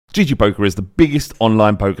GG Poker is the biggest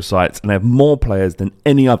online poker site and they have more players than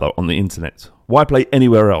any other on the internet. Why play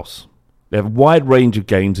anywhere else? They have a wide range of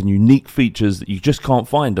games and unique features that you just can't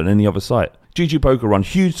find on any other site. GG Poker run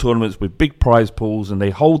huge tournaments with big prize pools and they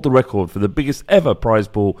hold the record for the biggest ever prize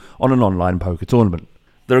pool on an online poker tournament.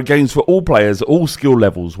 There are games for all players at all skill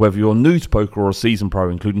levels, whether you're new to poker or a seasoned pro,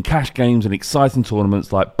 including cash games and exciting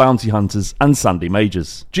tournaments like Bounty Hunters and Sunday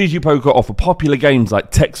Majors. GG Poker offer popular games like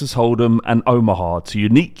Texas Hold'em and Omaha to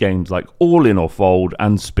unique games like All In or Fold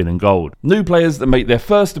and Spin and Gold. New players that make their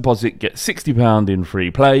first deposit get £60 in free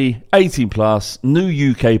play, 18 plus,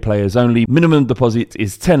 new UK players only, minimum deposit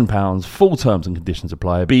is £10, full terms and conditions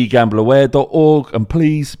apply. BeGambleAware.org and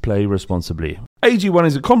please play responsibly. AG1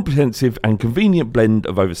 is a comprehensive and convenient blend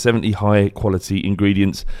of over 70 high-quality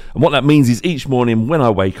ingredients, and what that means is each morning when I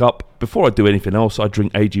wake up, before I do anything else, I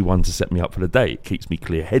drink AG1 to set me up for the day. It keeps me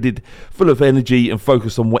clear-headed, full of energy, and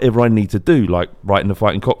focused on whatever I need to do, like writing the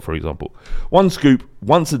Fighting Cock, for example. One scoop,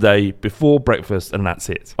 once a day, before breakfast, and that's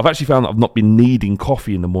it. I've actually found that I've not been needing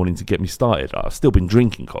coffee in the morning to get me started. I've still been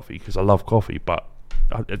drinking coffee because I love coffee, but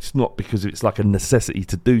it's not because it's like a necessity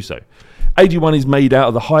to do so. AG1 is made out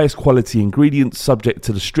of the highest quality ingredients subject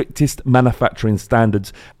to the strictest manufacturing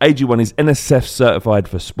standards. AG1 is NSF certified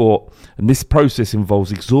for sport, and this process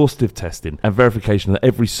involves exhaustive testing and verification that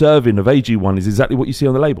every serving of AG1 is exactly what you see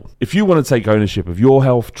on the label. If you want to take ownership of your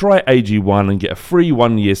health, try AG1 and get a free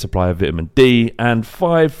 1-year supply of vitamin D and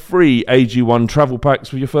 5 free AG1 travel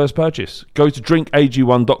packs with your first purchase. Go to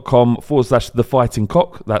drinkag1.com/the fighting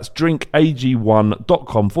cock. That's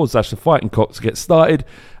drinkag1.com/the fighting cock to get started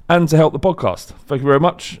and to help the podcast. Thank you very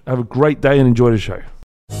much. Have a great day and enjoy the show.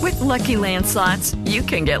 With Lucky Land Slots, you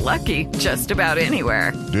can get lucky just about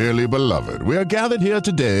anywhere. Dearly beloved, we are gathered here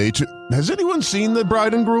today to... Has anyone seen the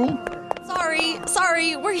bride and groom?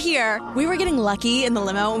 Sorry, we're here. We were getting lucky in the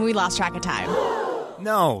limo and we lost track of time.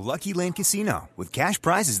 No, Lucky Land Casino, with cash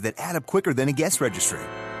prizes that add up quicker than a guest registry.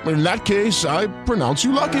 In that case, I pronounce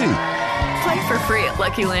you lucky. Play for free at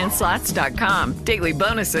LuckyLandSlots.com. Daily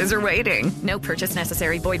bonuses are waiting. No purchase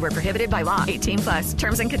necessary. Void where prohibited by law. 18 plus.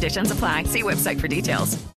 Terms and conditions apply. See website for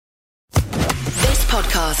details. This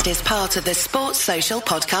podcast is part of the Sports Social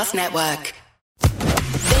Podcast Network.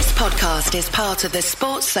 This podcast is part of the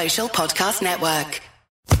Sports Social Podcast Network.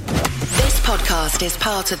 This podcast is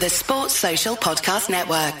part of the Sports Social Podcast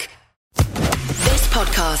Network. This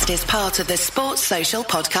podcast is part of the Sports Social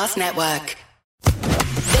Podcast Network.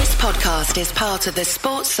 This podcast is part of the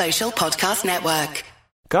Sports Social Podcast Network.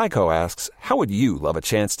 Geico asks, how would you love a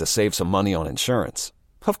chance to save some money on insurance?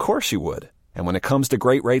 Of course you would. And when it comes to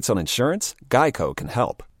great rates on insurance, Geico can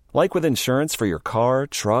help. Like with insurance for your car,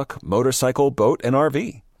 truck, motorcycle, boat, and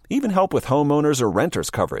RV. Even help with homeowners or renters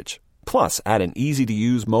coverage. Plus, add an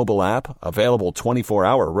easy-to-use mobile app, available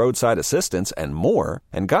 24-hour roadside assistance, and more,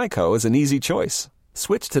 and Geico is an easy choice.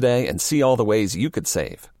 Switch today and see all the ways you could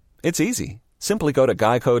save. It's easy. Simply go to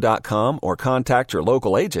geico.com or contact your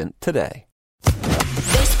local agent today.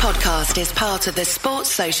 This podcast is part of the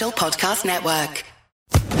Sports Social Podcast Network.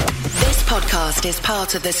 This podcast is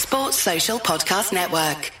part of the Sports Social Podcast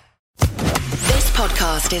Network. This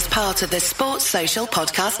podcast is part of the Sports Social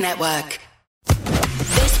Podcast Network.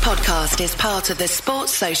 This podcast is part of the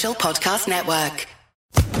Sports Social Podcast Network.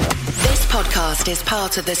 This podcast is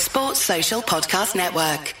part of the Sports Social Podcast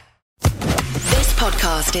Network. This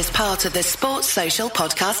podcast is part of the Sports Social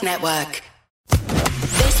Podcast Network.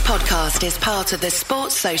 This podcast is part of the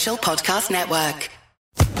Sports Social Podcast Network.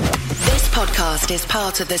 This podcast is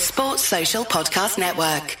part of the Sports Social Podcast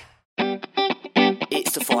Network.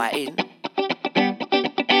 It's the fighting.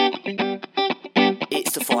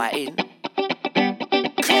 It's the fighting.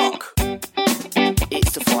 Cock.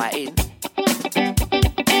 It's the fighting.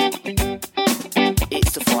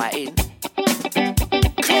 It's the fighting.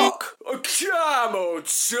 Cock. Come on,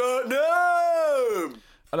 Tottenham!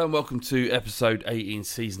 Hello and welcome to episode 18,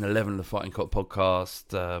 season 11 of the Fighting Cock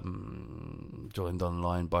podcast. Joined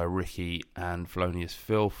online by Ricky and Felonious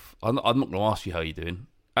Filth. I'm not going to ask you how you're doing.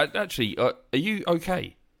 Actually, are you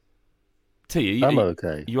okay? T, I'm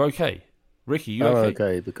okay. You okay? Ricky, you I'm okay?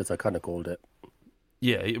 okay because I kind of called it.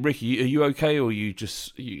 Yeah, Ricky, are you okay, or are you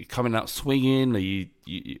just coming out swinging? Have you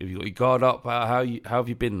got your guard up? How have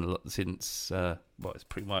you been since? It's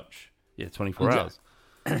pretty much 24 hours.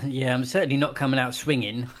 Yeah, I'm certainly not coming out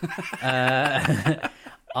swinging. I'm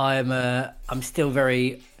still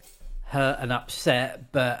very hurt and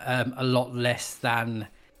upset, but a lot less than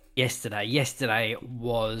yesterday. Yesterday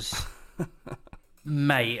was,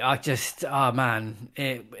 mate. It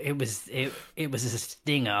was a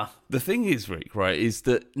stinger. The thing is, Rick, right, is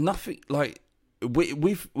that nothing like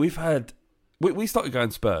we started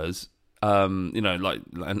going Spurs,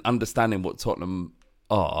 and understanding what Tottenham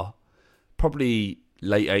are, probably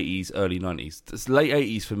late 80s, early 90s. It's late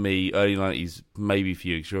 80s for me, early 90s maybe for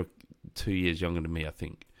you, because you're 2 years younger than me, I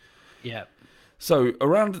think. Yeah. So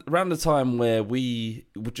around the time where we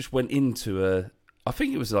just went into I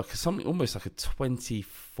think it was like something almost like a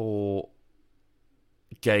 24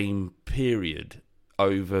 game period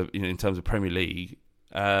over, in terms of Premier League,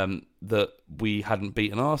 that we hadn't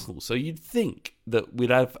beaten Arsenal. So you'd think that we'd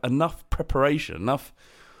have enough preparation, enough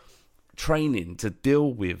training to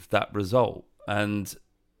deal with that result, and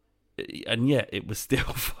yet it was still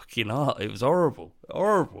fucking hard. It was horrible.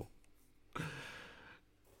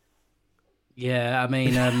 Yeah, I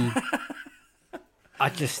mean,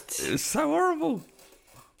 it's so horrible.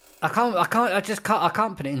 I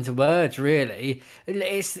can't put it into words, really.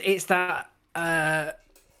 It's that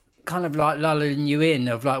kind of like lulling you in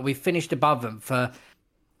of like, we finished above them for,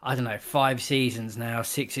 I don't know, 5 seasons now,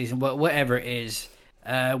 6 seasons, whatever it is.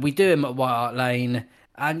 We do them at White Hart Lane,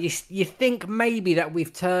 and you think maybe that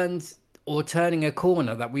we've turning a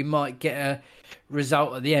corner, that we might get a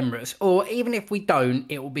result at the Emirates, or even if we don't,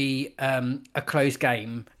 it will be a close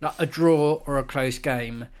game, like a draw or a close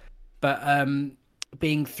game. But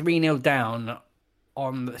being 3-0 down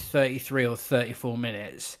on 33 or 34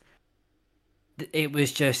 minutes, it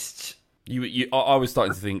was just... I was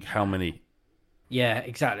starting to think, how many? Yeah,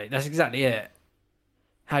 exactly. That's exactly it.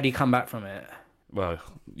 How do you come back from it? Well,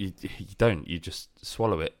 you don't. You just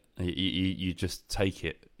swallow it. You just take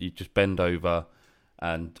it. You just bend over,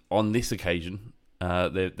 and on this occasion,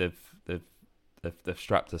 they've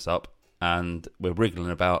strapped us up, and we're wriggling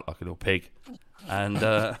about like a little pig, and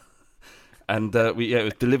it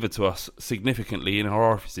was delivered to us significantly in our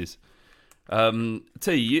orifices. Look,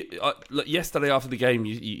 yesterday after the game,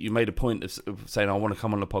 you made a point of saying, I want to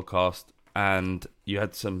come on the podcast, and you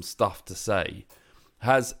had some stuff to say.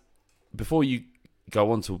 Before you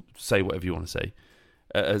go on to say whatever you want to say,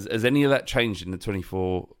 has any of that changed in the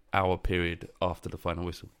 24-hour period after the final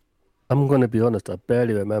whistle? I'm going to be honest, I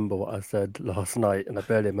barely remember what I said last night, and I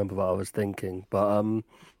barely remember what I was thinking, but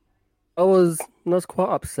I was quite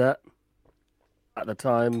upset at the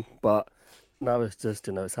time, but now it's just,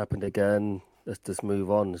 it's happened again. Let's just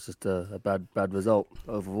move on. It's just a bad result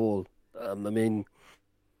overall. I mean,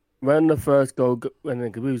 when the first goal,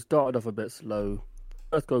 when we started off a bit slow,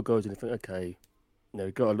 first goal goes and you think, okay,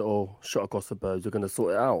 we got a little shot across the bows, we're going to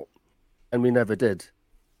sort it out. And we never did.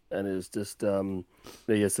 And it was just,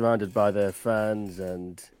 you're surrounded by their fans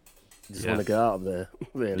and you just want to get out of there,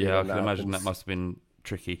 really. Yeah, I can imagine that must have been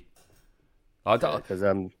tricky. I know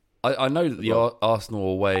that the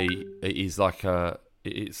Arsenal away is like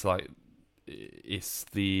it's like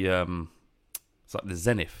the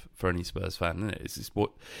zenith for any Spurs fan, isn't it?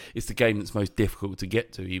 It's the game that's most difficult to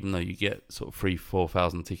get to, even though you get sort of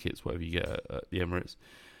 3,000-4,000 tickets, whatever you get at the Emirates.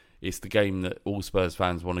 It's the game that all Spurs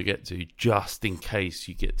fans want to get to, just in case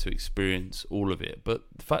you get to experience all of it. But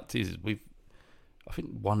the fact is, we've, I think,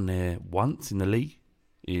 won there once in the league.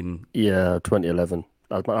 2011.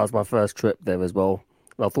 That was my first trip there as well.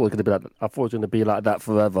 I thought it was going to be like that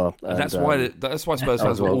forever. And that's why Spurs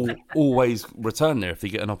fans will always return there if they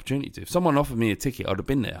get an opportunity to. If someone offered me a ticket, I'd have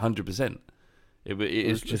been there 100%.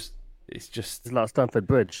 It's like Stamford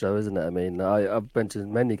Bridge, though, isn't it? I mean, I've been to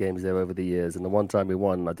many games there over the years, and the one time we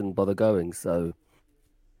won, I didn't bother going. So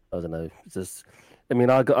I don't know. It's just, I mean,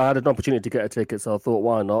 I had an opportunity to get a ticket, so I thought,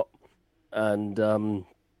 why not? And a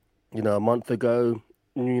month ago,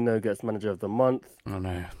 Nuno gets manager of the month. I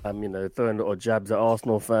know. I'm, throwing little jabs at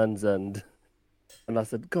Arsenal fans, and I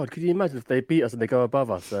said, God, could you imagine if they beat us and they go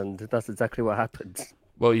above us? And that's exactly what happened.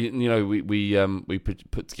 Well, we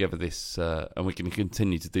put together this, and we can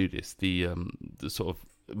continue to do this. The sort of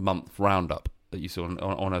month roundup that you saw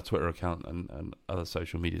on our Twitter account and other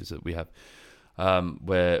social medias that we have,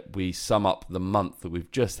 where we sum up the month that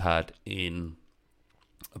we've just had in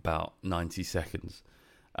about 90 seconds.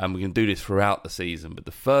 And we can do this throughout the season, but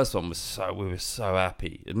the first one we were so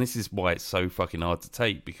happy, and this is why it's so fucking hard to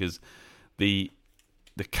take, because the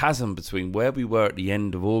chasm between where we were at the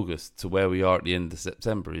end of August to where we are at the end of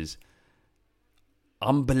September is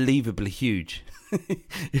unbelievably huge.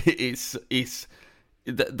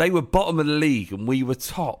 They were bottom of the league and we were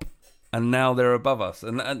top, and now they're above us,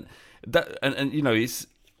 and there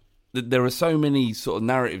are so many sort of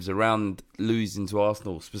narratives around losing to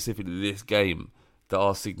Arsenal, specifically this game, that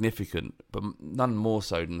are significant, but none more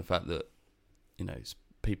so than the fact that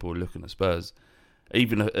people are looking at Spurs.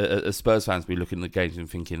 Even as Spurs fans, we look at the games and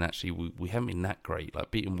thinking, actually, we haven't been that great. Like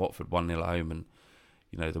beating Watford 1-0 at home, and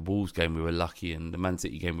the Wolves game we were lucky, and the Man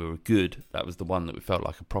City game we were good. That was the one that we felt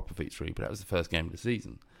like a proper victory, but that was the first game of the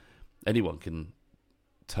season. Anyone can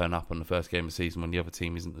turn up on the first game of the season when the other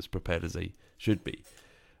team isn't as prepared as they should be.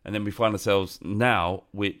 And then we find ourselves now,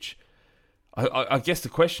 which I guess the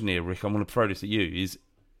question here, Rick, I'm going to throw this at you,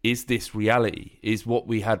 is this reality? Is what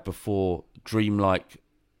we had before dreamlike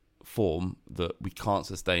form that we can't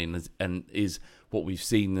sustain, and is what we've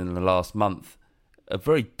seen in the last month a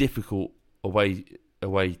very difficult home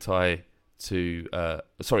tie to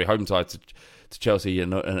Chelsea,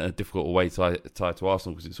 and a difficult away tie to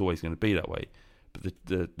Arsenal, because it's always going to be that way. But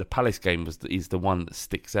the Palace game is the one that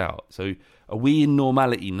sticks out. So are we in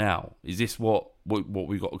normality now? Is this what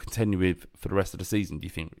we've got to continue with for the rest of the season, do you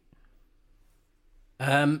think?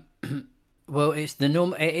 Well, it is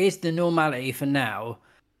the normality for now.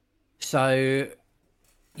 So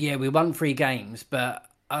yeah, we won 3 games, but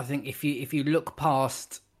I think if you look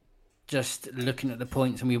past just looking at the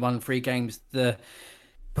points and we won 3 games, the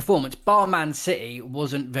performance, bar Man City,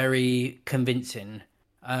 wasn't very convincing.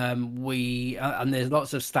 And there's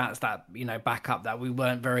lots of stats that back up that we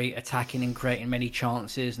weren't very attacking and creating many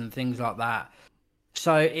chances and things like that.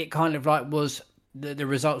 So it kind of like was the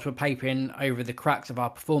results were papering over the cracks of our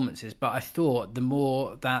performances. But I thought the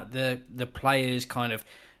more that the players kind of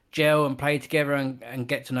gel and play together and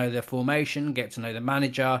get to know their formation, get to know the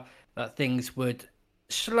manager, that things would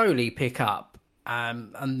slowly pick up.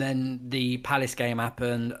 And then the Palace game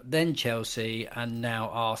happened, then Chelsea, and now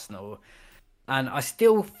Arsenal. And I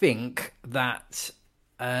still think that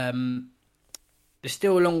there's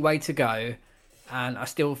still a long way to go. And I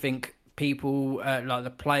still think people, like the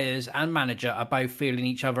players and manager, are both feeling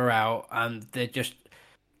each other out. And they're just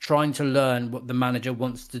trying to learn what the manager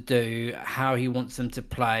wants to do, how he wants them to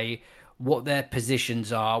play, what their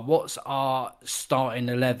positions are, what's our starting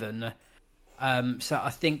 11. So I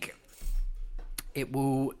think it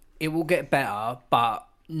will get better, but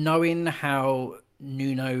knowing how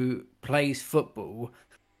Nuno plays football,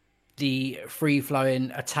 the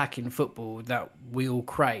free-flowing attacking football that we all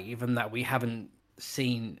crave and that we haven't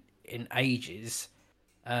seen in ages,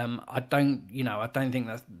 I don't think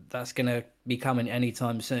that's going to be coming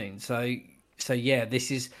anytime soon. So yeah,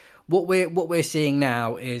 this is what we're seeing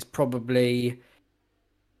now is probably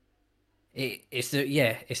it's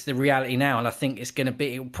the reality now, and I think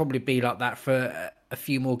it'll probably be like that for a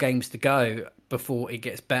few more games to go before it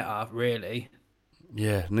gets better, really.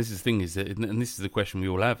 Yeah, and this is the thing, and this is the question we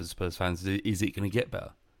all have as Spurs fans: is it going to get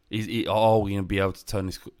better? Are we going to be able to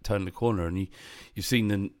turn the corner? And you've seen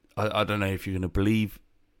them. I don't know if you're going to believe.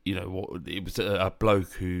 What it was, a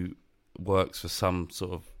bloke who works for some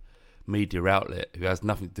sort of media outlet who has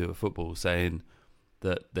nothing to do with football, saying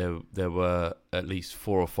that there were at least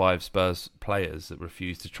 4 or 5 Spurs players that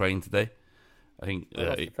refused to train today. I think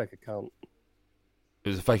that's a fake account. It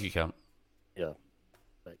was a fake account. Yeah,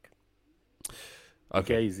 fake.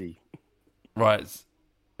 Okay. Gazy. Right.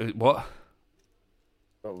 What?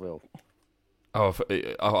 Not real. Oh,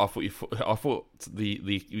 I thought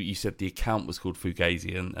you said the account was called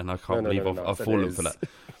Fugazi, and I can't believe I've fallen for that.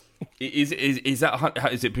 Is that,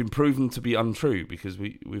 has it been proven to be untrue? Because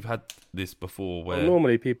we've had this before where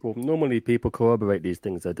normally people corroborate these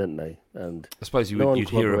things, don't they? And I suppose you'd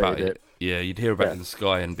hear about it. Yeah, you'd hear about it in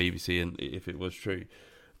Sky and BBC, and if it was true,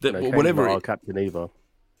 whatever. Not our captain either.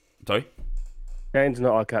 Sorry, Kane's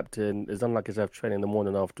not our captain. It's unlike his training the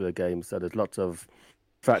morning after a game, so there's lots of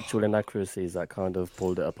factual inaccuracies that kind of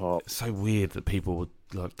pulled it apart. It's so weird that people would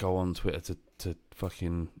go on Twitter to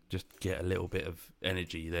fucking just get a little bit of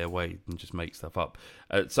energy their way and just make stuff up.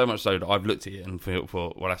 So much so that I've looked at it and thought,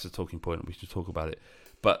 well, that's a talking point, and we should talk about it.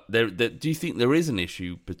 But do you think there is an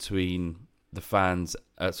issue between the fans,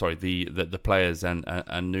 the players and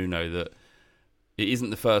Nuno, that it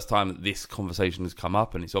isn't the first time that this conversation has come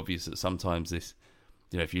up, and it's obvious that sometimes this,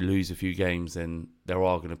 if you lose a few games, then there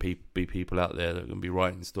are going to be people out there that are going to be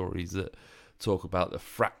writing stories that talk about the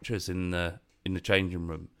fractures in the changing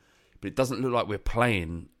room. But it doesn't look like we're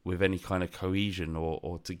playing with any kind of cohesion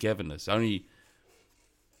or togetherness. Only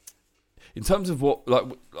in terms of what,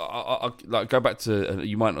 I go back to,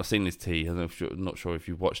 you might not have seen this, T. I'm not sure if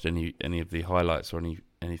you've watched any of the highlights or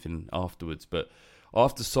anything afterwards. But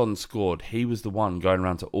after Son scored, he was the one going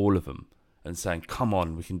around to all of them and saying, "Come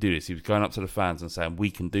on, we can do this." He was going up to the fans and saying, "We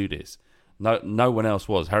can do this." No one else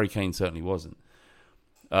was. Harry Kane certainly wasn't.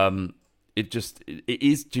 It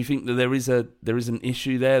is. Do you think that there is an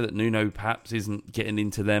issue there, that Nuno perhaps isn't getting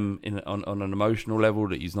into them on an emotional level,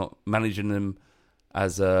 that he's not managing them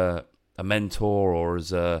as a mentor or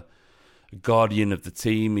as a guardian of the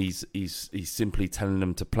team? He's simply telling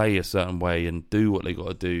them to play a certain way and do what they got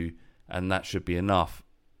to do, and that should be enough.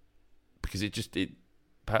 Because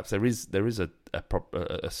perhaps there is a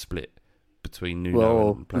split between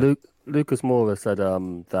Nuno and players. Lucas Moura said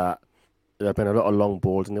that They're playing a lot of long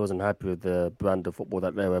balls, and he wasn't happy with the brand of football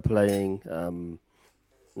that they were playing.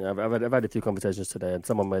 I've had a few conversations today, and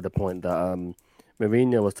someone made the point that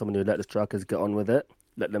Mourinho was someone who let the strikers get on with it,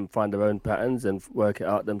 let them find their own patterns and work it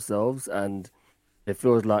out themselves. And it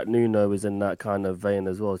feels like Nuno is in that kind of vein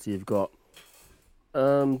as well. So you've got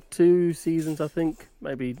 2 seasons, I think,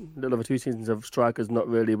 maybe a little over 2 seasons of strikers not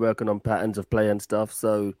really working on patterns of play and stuff.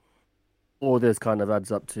 So all this kind of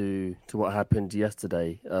adds up to what happened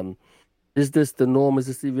yesterday. Is this the norm? Is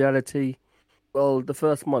this the reality? Well, the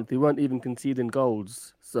first month we weren't even conceding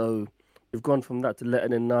goals, so we've gone from that to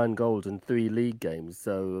letting in 9 goals in 3 league games.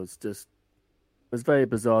 So it's very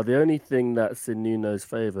bizarre. The only thing that's in Nuno's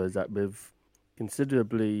favour is that we've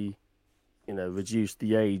considerably, reduced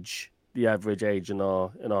the average age in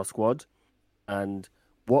our squad, and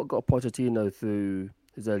what got Pochettino through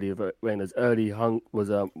his early reign as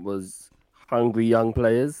was hungry young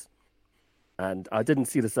players, and I didn't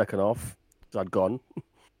see the second half. So I'd gone.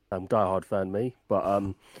 I'm diehard fan me, but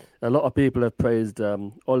a lot of people have praised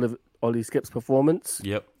Ollie Skip's performance.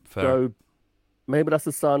 Yep, fair. So maybe that's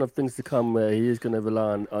a sign of things to come, where he is going to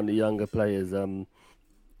rely on the younger players.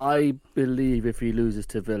 I believe if he loses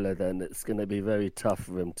to Villa, then it's going to be very tough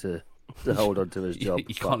for him to hold on to his job.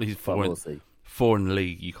 You can't lose 4 in the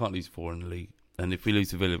league. You can't lose 4 in the league, and if we lose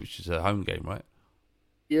to Villa, which is a home game, right?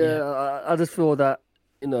 Yeah. I just feel that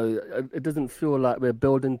it doesn't feel like we're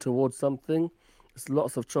building towards something. There's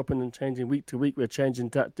lots of chopping and changing week to week. We're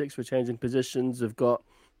changing tactics. We're changing positions. We've got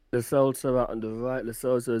Lo Celso out on the right. Lo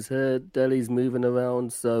Celso's here. Dele's moving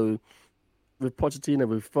around. So with Pochettino,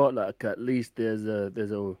 we felt like at least there's a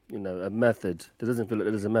method. There doesn't feel like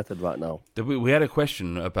there's a method right now. We had a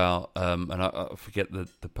question about, and I forget the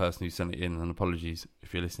person who sent it in, and apologies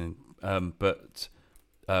if you're listening. But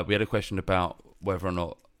we had a question about whether or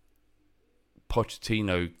not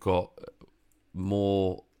Pochettino got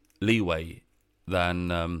more leeway than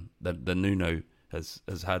Nuno has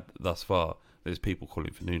had thus far. There's people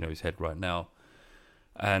calling for Nuno's head right now,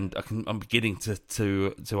 and I'm beginning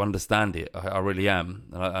to understand it. I really am,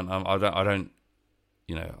 and I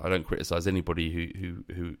don't criticize anybody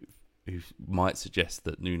who might suggest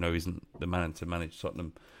that Nuno isn't the man to manage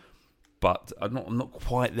Tottenham. But I'm not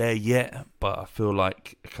quite there yet. But I feel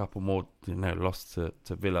like a couple more, loss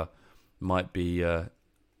to Villa might be a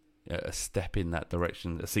step in that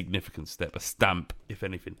direction, a significant step, a stamp, if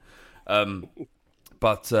anything.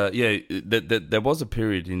 But there was a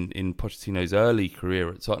period in Pochettino's early career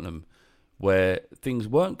at Tottenham where things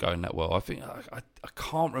weren't going that well. I think I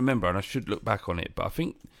can't remember, and I should look back on it. But I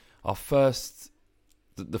think our first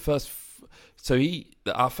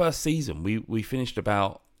season we finished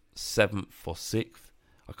about 7th or 6th.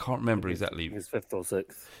 I can't remember exactly. It was 5th or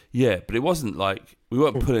 6th. Yeah, but it wasn't like we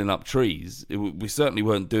weren't pulling up trees. We certainly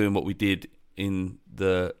weren't doing what we did in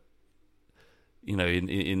the,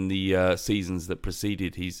 in the seasons that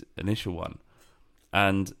preceded his initial one.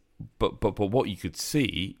 And but what you could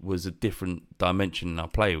see was a different dimension in our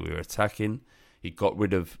play. We were attacking. He got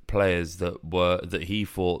rid of players that he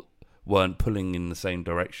thought weren't pulling in the same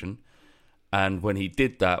direction. And when he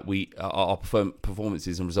did that, our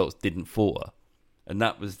performances and results didn't falter. And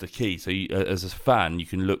that was the key. So as a fan, you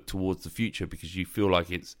can look towards the future because you feel like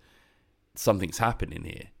something's happening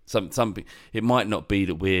here. Something. It might not be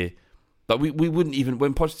that we wouldn't even,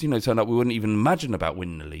 when Pochettino turned up, we wouldn't even imagine about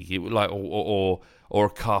winning the league. It would or a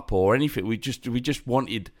cup or anything. We just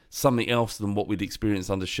wanted something else than what we'd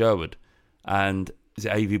experienced under Sherwood. And is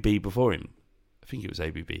it AVB before him? I think it was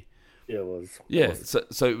AVB. Yeah, it was. Yeah,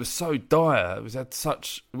 so it was so dire.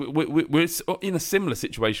 We're in a similar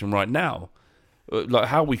situation right now. Like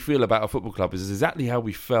how we feel about a football club is exactly how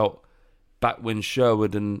we felt back when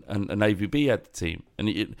Sherwood and AVB had the team.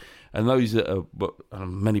 And those that are,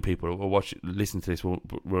 many people who will listen to this will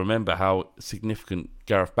remember how significant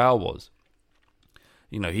Gareth Bale was.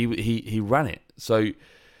 He ran it. So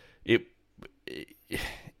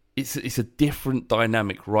it's a different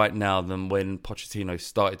dynamic right now than when Pochettino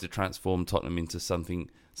started to transform Tottenham into something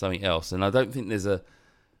else. And I don't think there's a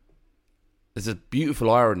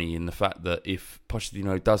beautiful irony in the fact that if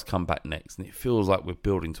Pochettino does come back next, and it feels like we're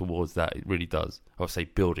building towards that, it really does. I would say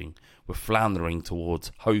building. We're floundering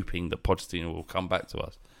towards hoping that Pochettino will come back to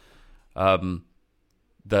us.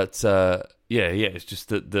 It's just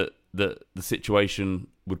that the situation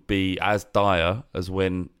would be as dire as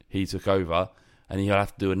when he took over, and he'll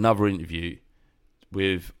have to do another interview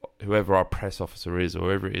with whoever our press officer is, or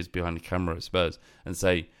whoever it is behind the camera at Spurs, and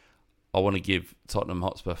say, I want to give Tottenham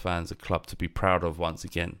Hotspur fans a club to be proud of once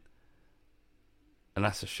again. And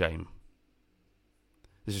that's a shame.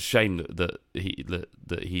 It's a shame that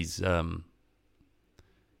he's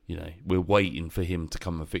we're waiting for him to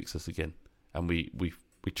come and fix us again. and we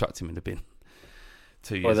chucked him in the bin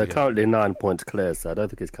 2 years Well, they're ago. currently 9 points clear, so I don't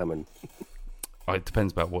think he's coming. It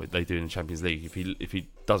depends about what they do in the Champions League. If he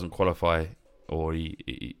doesn't qualify or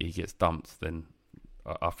he gets dumped, then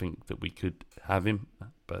I think that we could have him.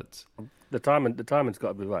 But the timing's got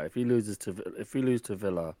to be right. If we lose to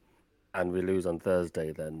Villa, and we lose on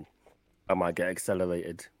Thursday, then I might get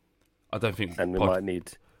accelerated. I don't think, and we might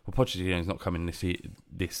need. Well, Pochettino's not coming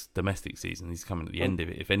this domestic season. He's coming at the end of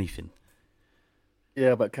it, if anything.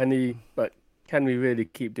 Yeah, but can we really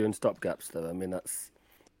keep doing stopgaps though? I mean, that's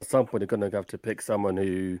at some point you're going to have to pick someone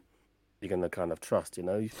who you're going to kind of trust. You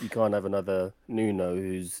know, you can't have another Nuno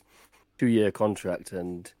who's 2-year contract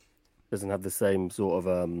and doesn't have the same sort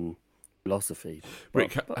of philosophy.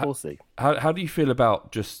 Rick, but we'll see. How do you feel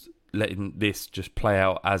about just letting this just play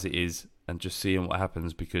out as it is and just seeing what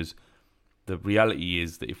happens? Because the reality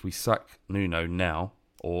is that if we sack Nuno now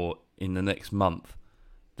or in the next month,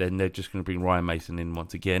 then they're just going to bring Ryan Mason in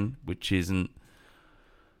once again, which isn't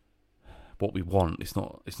what we want. It's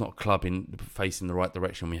not a club facing the right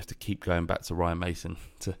direction. We have to keep going back to Ryan Mason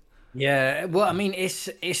to. Yeah, well, I mean, it's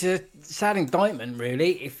a sad indictment,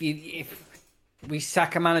 really. If we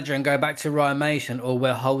sack a manager and go back to Ryan Mason, or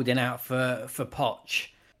we're holding out for Poch,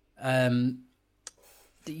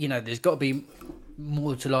 there's got to be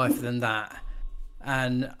more to life than that.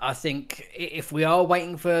 And I think if we are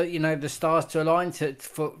waiting for the stars to align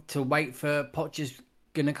to wait for Poch is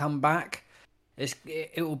going to come back,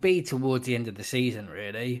 it will be towards the end of the season,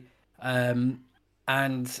 really. And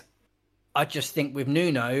I just think with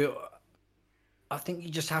Nuno, I think you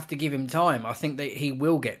just have to give him time. I think that he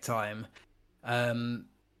will get time. And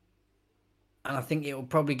I think it will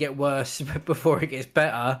probably get worse before it gets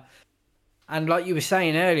better. And like you were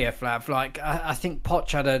saying earlier, Flav, like I think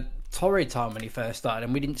Poch had a torrid time when he first started,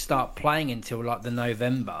 and we didn't start playing until like the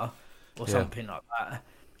November or something like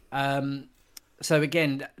that. So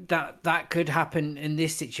again, that could happen in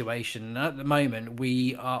this situation. At the moment,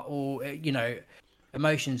 we are all,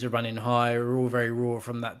 emotions are running high. We're all very raw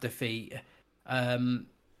from that defeat. And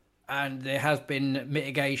there has been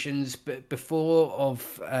mitigations before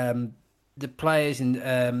of the players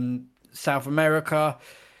in South America,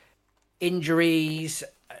 injuries,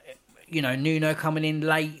 Nuno coming in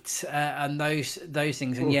late, and those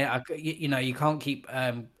things. And you can't keep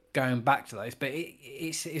going back to those, but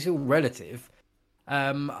it's all relative.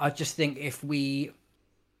 I just think if we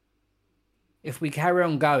carry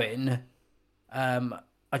on going,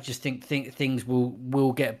 I just think things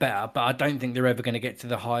will get better, but I don't think they're ever going to get to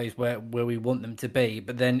the highs where we want them to be.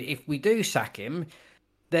 But then if we do sack him,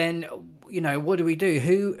 then what do we do?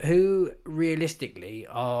 Who realistically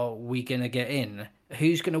are we going to get in?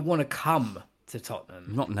 Who's going to want to come to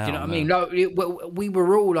Tottenham? Not now. Do you know what I mean? Like, we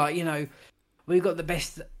were all like, we've got the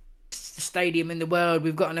best stadium in the world.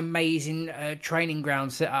 We've got an amazing training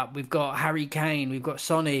ground set up. We've got Harry Kane. We've got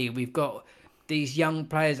Sonny. We've got these young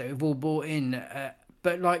players that we've all brought in.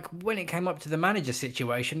 But like when it came up to the manager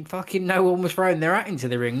situation, fucking no one was throwing their hat into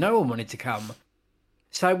the ring. No one wanted to come.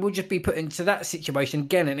 So we'll just be put into that situation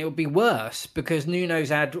again, and it will be worse because Nuno's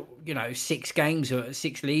had 6 games or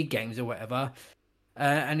 6 league games or whatever,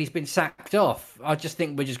 and he's been sacked off. I just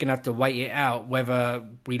think we're just going to have to wait it out whether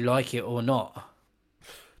we like it or not.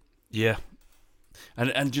 Yeah,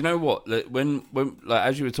 and do you know what? When like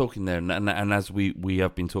as you were talking there, and as we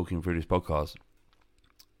have been talking through this podcast,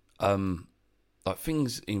 like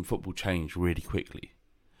things in football change really quickly,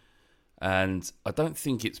 and I don't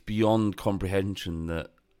think it's beyond comprehension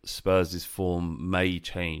that Spurs' form may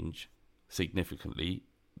change significantly.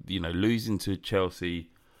 Losing to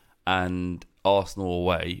Chelsea and Arsenal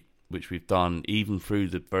away, which we've done even through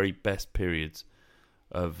the very best periods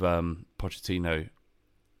of Pochettino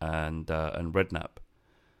and Redknapp,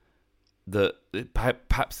 that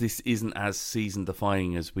perhaps this isn't as season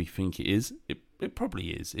defining as we think it is. It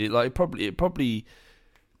probably is. It probably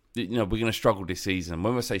we're going to struggle this season.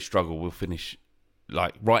 When we say struggle, we'll finish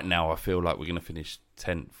like right now. I feel like we're going to finish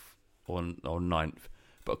 10th or 9th,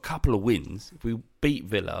 but a couple of wins. If we beat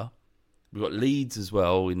Villa, we've got Leeds as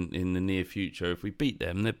well in the near future. If we beat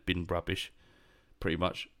them, they've been rubbish pretty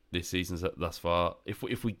much this season thus far.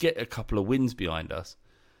 If we get a couple of wins behind us,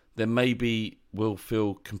 then maybe we'll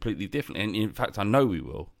feel completely different. And in fact, I know we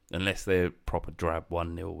will, unless they're proper drab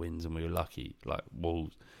 1-0 wins and we were lucky, like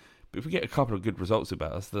Wolves. But if we get a couple of good results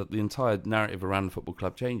about us, the entire narrative around the football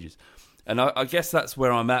club changes. And I guess that's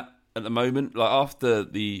where I'm at the moment. Like after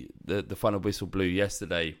the final whistle blew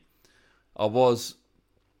yesterday, I was...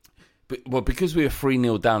 Well, because we were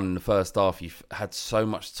 3-0 down in the first half, you've had so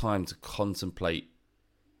much time to contemplate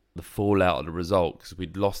the fallout of the result because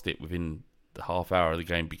we'd lost it within the half hour of the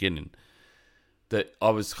game beginning. that I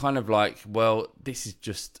was kind of like, well, this is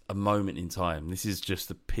just a moment in time. This is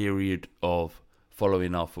just a period of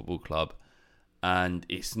following our football club. And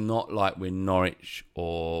it's not like we're Norwich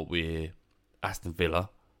or we're Aston Villa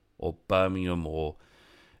or Birmingham or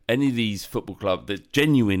any of these football clubs that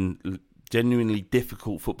genuinely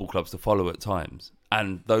difficult football clubs to follow at times.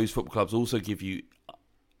 And those football clubs also give you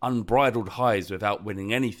unbridled highs without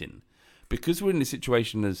winning anything. Because we're in a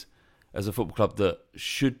situation as a football club that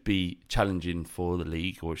should be challenging for the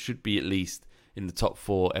league, or should be at least in the top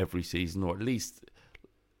 4 every season, or at least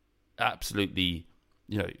absolutely,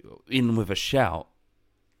 in with a shout,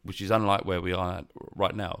 which is unlike where we are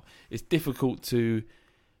right now. It's difficult to,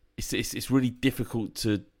 it's really difficult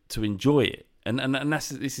to enjoy it, and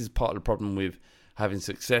this is part of the problem with having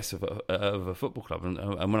success of a football club. And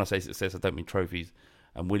when I say success, I don't mean trophies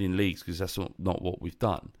and winning leagues, because that's not what we've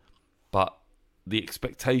done, but the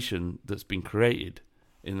expectation that's been created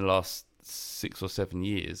in the last 6 or 7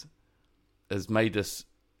 years has made us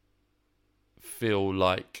feel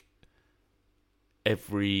like a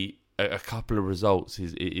couple of results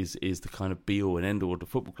is the kind of be all and end all of the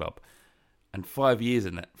football club. And 5 years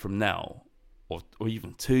from now, or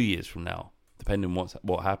even 2 years from now, depending on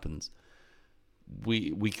what happens,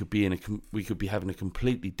 we could be having a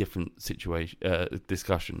completely different situation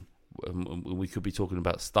discussion. We could be talking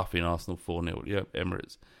about stuffing Arsenal 4-0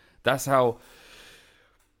 Emirates. That's how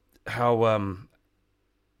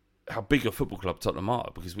big a football club Tottenham are,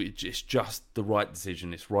 because it's just the right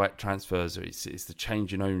decision. It's right transfers. It's the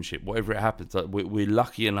change in ownership. Whatever it happens, we're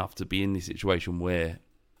lucky enough to be in this situation where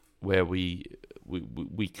we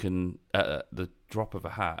can, at the drop of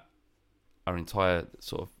a hat, our entire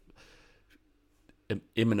sort of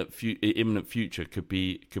imminent future could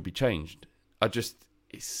be changed.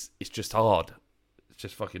 It's just hard. It's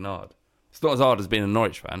just fucking hard. It's not as hard as being a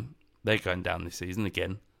Norwich fan. They're going down this season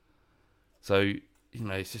again. So,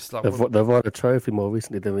 it's just like... They've won a trophy more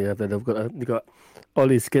recently than we have. You've got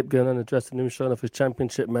Ollie Skip going on the dressing room showing off his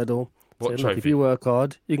championship medal. What trophy? Look, if you work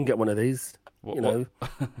hard, you can get one of these.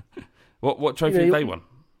 What trophy have they won?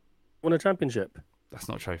 Won a championship. That's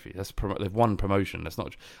not a trophy. They've won promotion. That's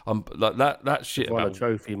not... like that shit They've won about... a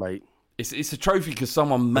trophy, mate. It's a trophy because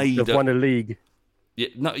someone made... They've won a league.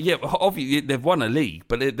 Obviously they've won a league,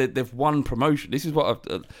 but they've won promotion. This is what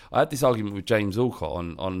I had this argument with James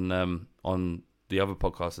Alcott on the other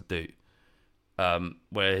podcast I do,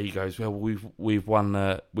 where he goes, "Well, we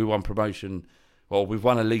won promotion, well, we've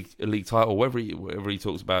won a league title, whatever he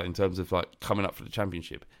talks about in terms of like coming up for the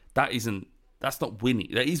championship. That's not winning.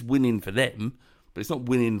 That is winning for them, but it's not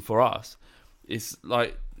winning for us. It's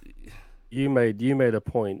like you made a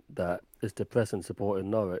point that it's depressing supporting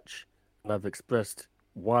Norwich. And I've expressed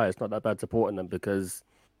why it's not that bad supporting them, because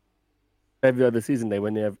every other season they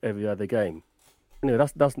win every other game.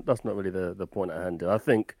 That's not really the point at hand.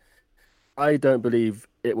 I don't believe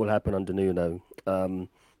it will happen under Nuno.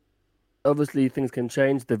 Obviously, things can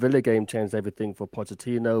change. The Villa game changed everything for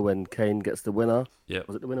Pochettino when Kane gets the winner. Yeah.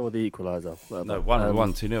 Was it the winner or the equaliser? No,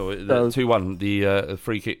 1-2-0. 2-1, the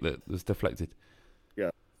free kick that was deflected.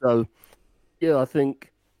 Yeah. So, I think...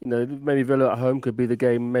 maybe Villa at home could be the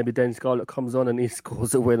game. Maybe Dane Scarlett comes on and he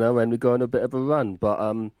scores a winner and we go on a bit of a run. But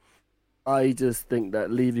I just think that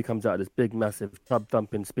Levy comes out with this big, massive,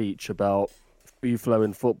 tub-thumping speech about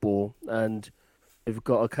free-flowing football, and we've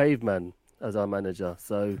got a caveman as our manager.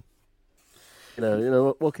 So,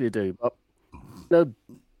 what can you do? But,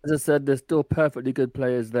 as I said, there's still perfectly good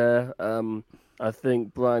players there. I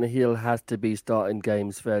think Brian Hill has to be starting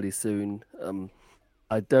games fairly soon.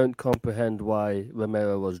 I don't comprehend why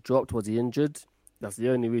Romero was dropped. Was he injured? That's the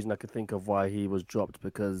only reason I could think of why he was dropped,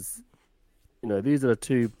 because, these are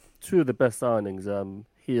the two of the best signings,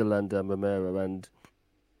 Heel and Romero. And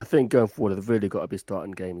I think going forward, they've really got to be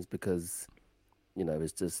starting games because,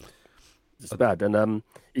 it's just bad. And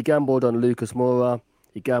he gambled on Lucas Moura,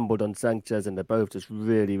 he gambled on Sanchez, and they both just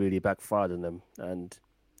really, really backfired on them. And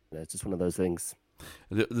it's just one of those things.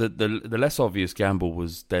 The less obvious gamble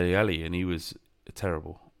was Dele Alli, and he was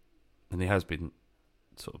terrible, and he has been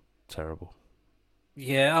sort of terrible.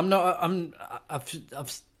 Yeah,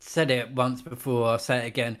 I've said it once before. I'll say it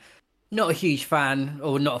again. Not a huge fan,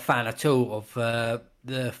 or not a fan at all, of the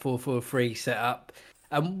 4-4-3 setup.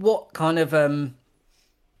 And what kind of I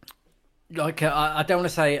don't want to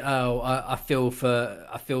say I feel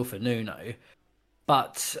for Nuno,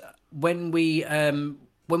 but when we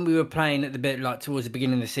were playing at the bit like towards the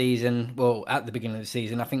beginning of the season, at the beginning of the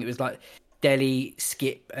season, I think it was like Dele,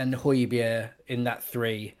 Skip, and Højbjerg in that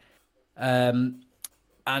three,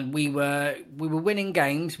 and we were winning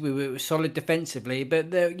games. We were solid defensively, but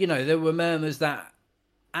there were murmurs that,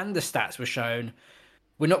 and the stats were shown,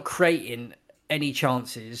 we're not creating any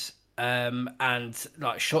chances, and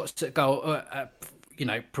like shots at goal,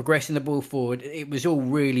 progressing the ball forward. It was all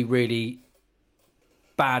really, really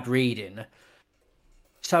bad reading.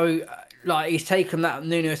 So, he's taken that.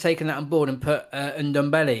 Nuno's taken that on board and put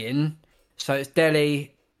Ndombele in. So it's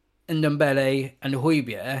Dele, Ndombele, and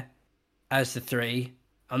Højbjerg as the three,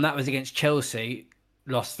 and that was against Chelsea,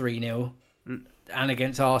 lost 3-0, and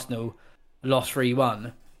against Arsenal, lost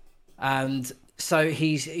 3-1. And so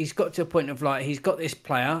he's got to a point of he's got this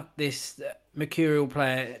player, this mercurial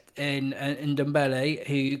player in Ndombele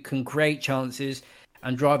who can create chances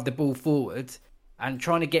and drive the ball forward, and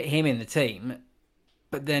trying to get him in the team.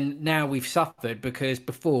 But then now we've suffered because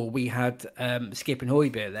before we had Skip and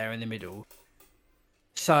Højbjerg there in the middle.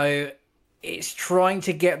 So it's trying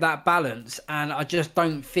to get that balance, and I just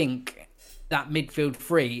don't think that midfield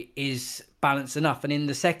three is balanced enough. And in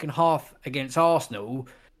the second half against Arsenal,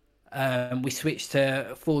 we switched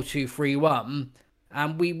to 4-2-3-1,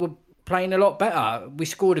 and we were playing a lot better. We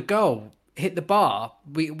scored a goal, hit the bar.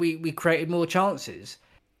 We created more chances.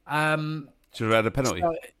 Should have had a penalty.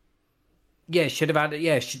 Should have had it.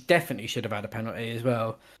 Yeah, definitely should have had a penalty as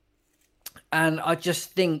well. And I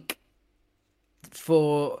just think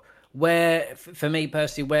for me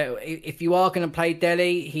personally, if you are going to play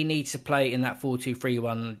Dele, he needs to play in that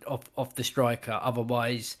 4-2-3-1 off the striker.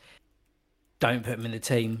 Otherwise, don't put him in the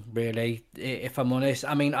team, really, if I'm honest.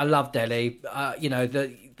 I mean, I love Dele.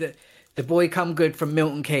 The boy come good from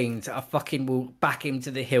Milton Keynes. I fucking will back him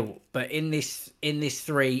to the hilt. But in this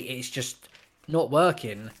three, it's just not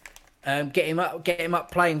working. Get him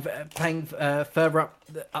up playing further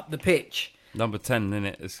up the pitch. Number 10,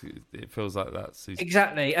 innit? It feels like that's...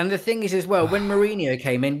 Exactly. And the thing is as well, when Mourinho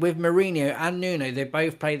came in, with Mourinho and Nuno, they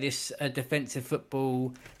both play this defensive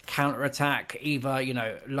football, counter-attack,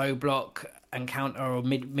 either, low block and counter or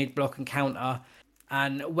mid block and counter.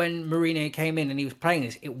 And when Mourinho came in and he was playing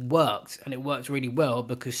this, it worked. And it worked really well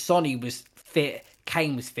because Sonny was fit,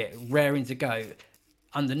 Kane was fit, raring to go.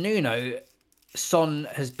 Under Nuno, Son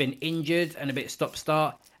has been injured and a bit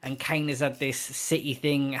stop-start, and Kane has had this City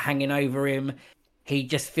thing hanging over him. He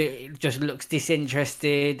just looks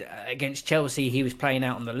disinterested. Against Chelsea, he was playing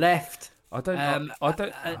out on the left. I don't,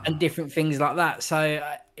 and different things like that. So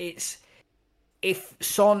it's if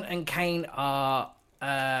Son and Kane are,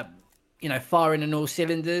 firing on all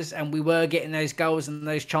cylinders, and we were getting those goals and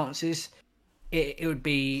those chances, it would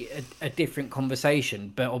be a different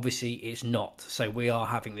conversation. But obviously, it's not. So we are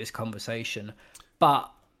having this conversation,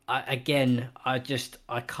 but. I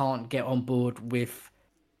can't get on board with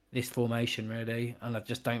this formation really, and I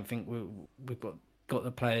just don't think we've got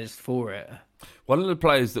the players for it. One of the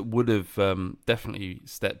players that would have definitely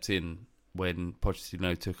stepped in when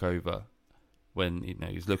Pochettino took over, when he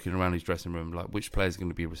was looking around his dressing room, like which players are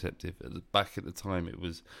going to be receptive. Back at the time, it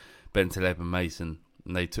was Bentaleb and Mason,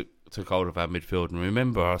 and they took hold of our midfield. And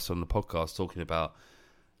remember us on the podcast talking about.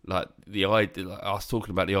 The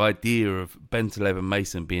idea of Bentaleb and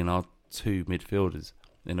Mason being our two midfielders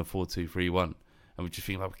in a 4-2-3-1, and we just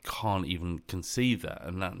think we can't even conceive that,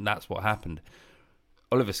 and that's what happened.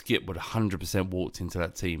 Oliver Skipp would 100% walked into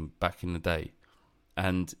that team back in the day,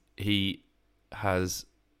 and he has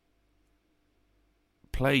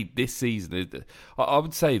played this season. I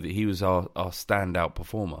would say that he was our standout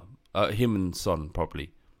performer. Him and Son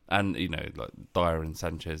probably, and Dyer and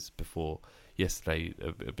Sanchez before. Yesterday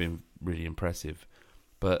have been really impressive,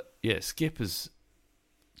 but yeah, Skip has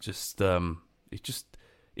just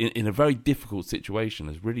in a very difficult situation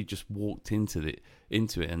has really just walked into it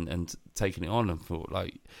and taken it on, and thought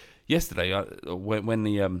yesterday when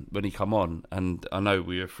he come on, and I know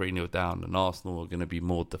we were 3-0 down and Arsenal are going to be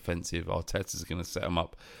more defensive. Arteta's going to set them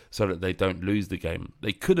up so that they don't lose the game.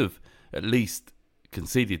 They could have at least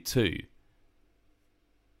conceded 2.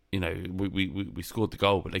 We scored the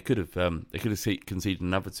goal, but they could have conceded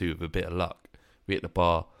another 2 with a bit of luck. We hit the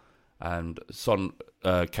bar, and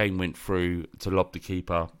Kane went through to lob the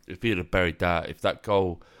keeper. If he had buried that, if that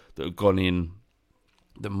goal that had gone in,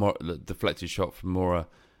 the deflected shot from Mora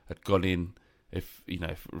had gone in, if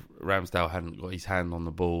Ramsdale hadn't got his hand on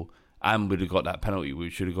the ball and would have got that penalty we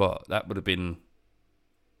should have got, that would have been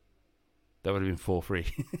 4-3.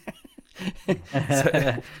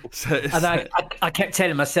 And I kept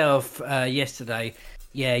telling myself yesterday,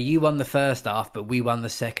 yeah, you won the first half, but we won the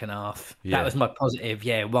second half. Yeah. That was my positive.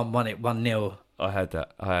 Yeah, won it 1-0. I had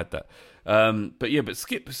that. But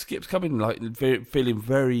Skip's coming feeling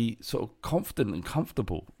very sort of confident and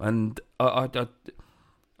comfortable, and I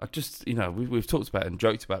just we've talked about it and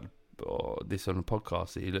joked about this on the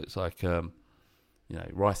podcast. That he looks like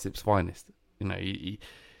Rycip's finest.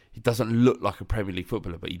 He doesn't look like a Premier League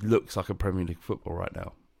footballer, but he looks like a Premier League footballer right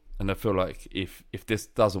now. And I feel like if this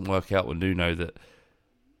doesn't work out with Nuno, that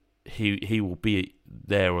he will be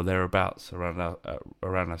there or thereabouts around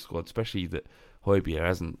our squad, especially that Højbjerg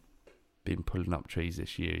hasn't been pulling up trees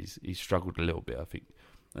this year. He's struggled a little bit, I think.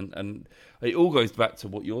 And it all goes back to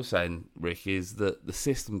what you're saying, Rick, is that the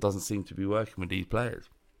system doesn't seem to be working with these players.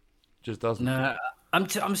 Just doesn't. No,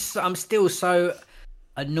 I'm still so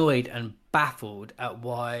annoyed and baffled at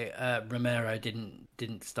why Romero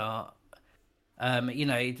didn't start.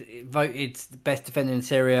 He voted the best defender in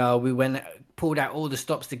Serie A. We pulled out all the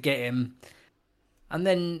stops to get him, and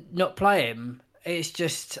then not play him. It's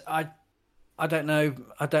just I don't know.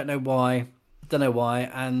 I don't know why.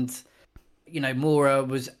 And Mora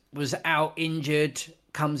was out injured.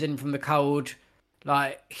 Comes in from the cold.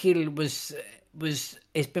 Like Hill was.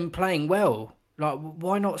 It's been playing well. Like,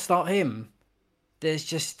 why not start him? There's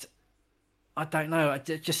just, I don't know.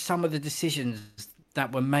 Just some of the decisions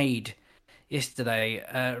that were made yesterday.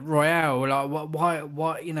 Royale, like, why?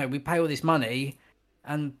 We pay all this money,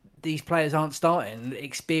 and these players aren't starting.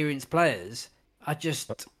 Experienced players. I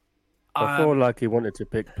feel like he wanted to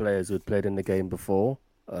pick players who'd played in the game before.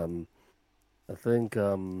 I think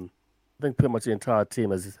pretty much the entire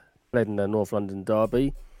team has played in the North London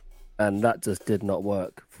derby. And that just did not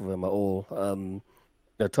work for him at all.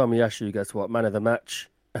 Tomiyasu gets man of the match,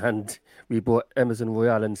 and we bought Emerson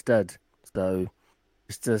Royale instead. So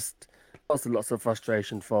it's just lots of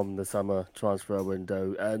frustration from the summer transfer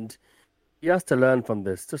window, and he has to learn from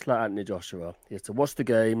this, just like Anthony Joshua. He has to watch the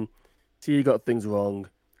game, see he got things wrong,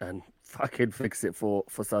 and fucking fix it for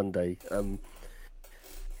Sunday.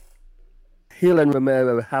 Hill and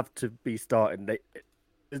Romero have to be starting.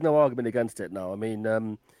 There's no argument against it now. I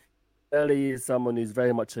mean. Ellie is someone who's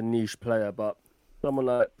very much a niche player, but someone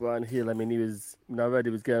like Brian Hill, I mean, he was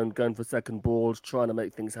already going for second balls, trying to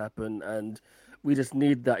make things happen, and we just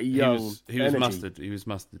need that young. He was mustard. He was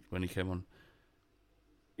mustard when he came on.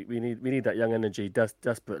 We need that young energy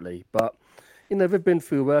desperately, but we've been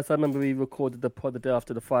through worse. I remember we recorded the pod the day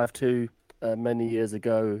after the 5-2 many years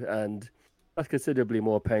ago, and that's considerably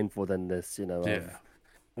more painful than this. We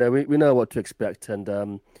know what to expect,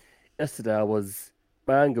 and yesterday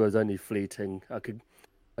my anger was only fleeting. I could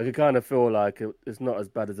kind of feel like it's not as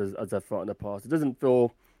bad as I thought in the past. It doesn't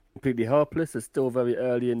feel completely helpless. It's still very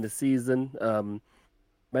early in the season.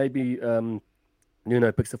 Maybe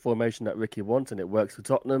Nuno picks a formation that Ricky wants and it works for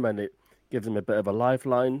Tottenham and it gives him a bit of a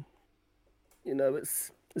lifeline.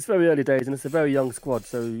 It's very early days and it's a very young squad,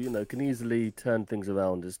 so can easily turn things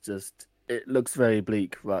around. It looks very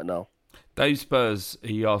bleak right now. Dave Spurs,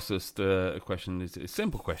 he asked us a question. It's a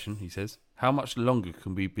simple question. He says, how much longer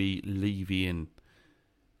can we be Levy in?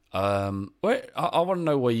 I want to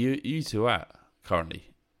know where you two are at currently.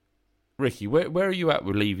 Ricky, where are you at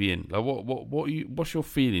with Levy in? Like, what's your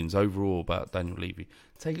feelings overall about Daniel Levy?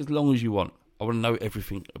 Take as long as you want. I want to know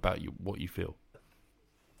everything about you, what you feel.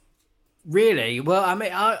 Really? Well, I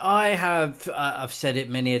mean, I have I've said it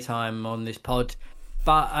many a time on this pod,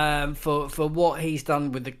 but for what he's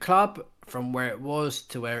done with the club, from where it was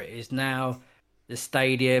to where it is now, the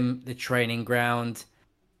stadium, the training ground,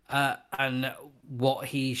 and what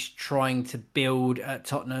he's trying to build at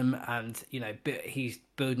Tottenham, and he's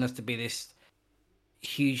building us to be this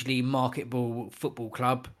hugely marketable football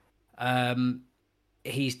club.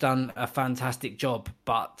 He's done a fantastic job,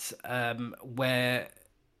 but where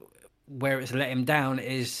it's let him down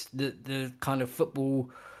is the kind of football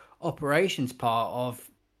operations part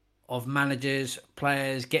of managers,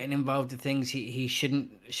 players getting involved in things he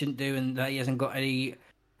shouldn't do, and that he hasn't got any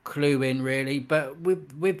clue in really. But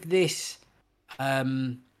with this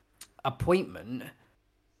appointment,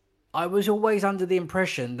 I was always under the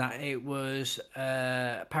impression that it was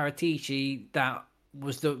Paratici that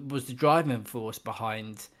was the driving force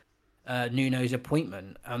behind Nuno's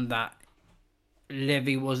appointment, and that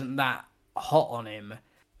Levy wasn't that hot on him.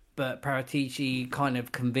 But Paratici kind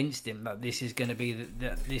of convinced him that this is going to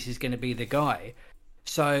be the guy.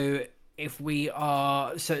 So if we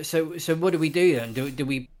are so what do we do then? Do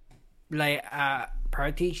we lay it at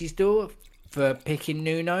Paratici's door for picking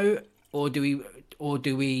Nuno, or do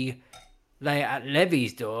we lay it at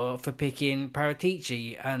Levy's door for picking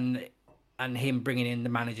Paratici and him bringing in the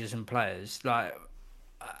managers and players? Like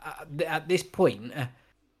at this point,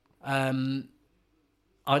 I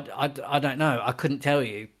don't know. I couldn't tell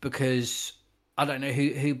you because I don't know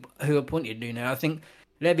who appointed Nuno. I think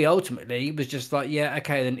Levy ultimately was just like, yeah,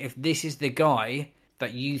 okay, then if this is the guy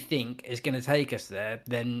that you think is going to take us there,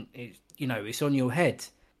 then it's on your head.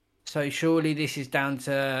 So surely this is down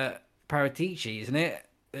to Paratici, isn't it?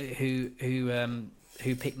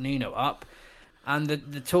 Who picked Nuno up, And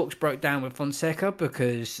the talks broke down with Fonseca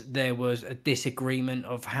because there was a disagreement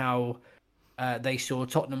of how they saw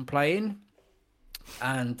Tottenham playing.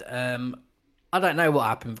 And I don't know what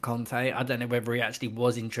happened with Conte. I don't know whether he actually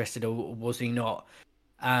was interested or was he not.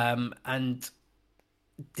 And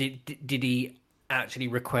did he actually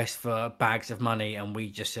request for bags of money? And we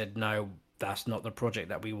just said, no, that's not the project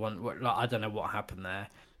that we want. Like, I don't know what happened there.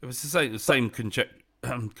 It was the same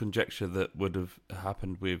conjecture that would have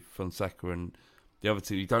happened with Fonseca and the other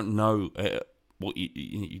two. You don't know what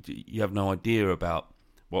you have no idea about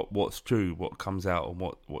what's true, what comes out, and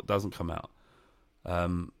what doesn't come out.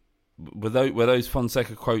 Were those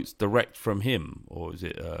Fonseca quotes direct from him, or is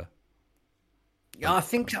it? I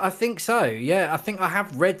think so. Yeah, I think I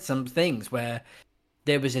have read some things where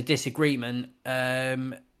there was a disagreement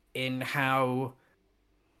in how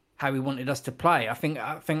he wanted us to play. I think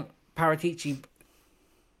Paratici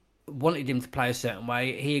wanted him to play a certain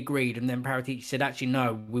way. He agreed, and then Paratici said, "Actually,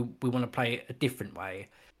 no, we want to play it a different way,"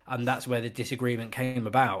 and that's where the disagreement came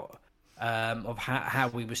about of how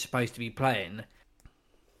we were supposed to be playing.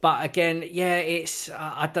 But again, yeah, it's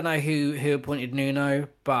I don't know who appointed Nuno,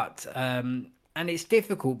 but and it's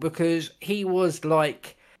difficult because he was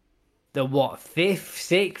like the fifth,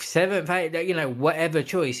 sixth, seventh, eighth, whatever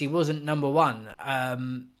choice. He wasn't number one.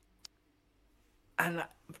 And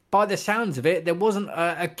by the sounds of it, there wasn't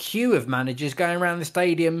a queue of managers going around the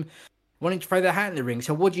stadium wanting to throw their hat in the ring.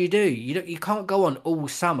 So what do? You can't go on all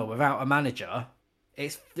summer without a manager.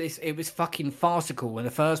 It was fucking farcical in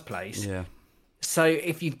the first place. Yeah. So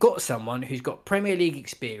if you've got someone who's got Premier League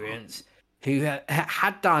experience, who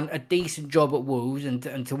had done a decent job at Wolves,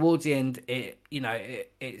 and towards the end,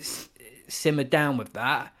 it's simmered down with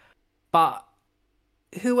that. But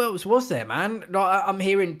who else was there, man? Like, I'm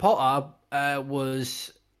hearing Potter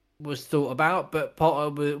was thought about, but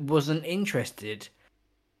Potter wasn't interested.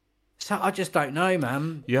 So I just don't know,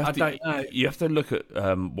 man. I don't know. You have to look at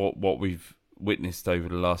what we've witnessed over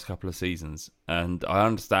the last couple of seasons, and I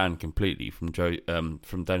understand completely from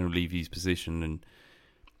Daniel Levy's position and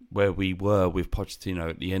where we were with Pochettino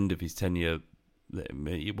at the end of his tenure.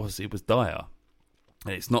 It was dire,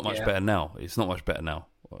 and it's not much better now. It's not much better now.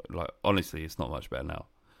 Like, honestly, it's not much better now.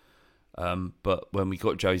 But when we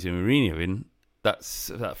got Jose Mourinho in, that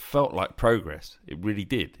felt like progress. It really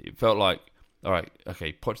did. It felt like, all right,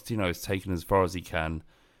 okay, Pochettino has taken as far as he can,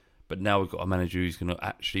 but now we've got a manager who's going to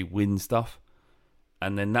actually win stuff.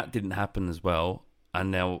 And then that didn't happen as well. And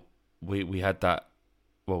now we had that.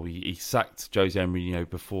 Well, he sacked Jose Mourinho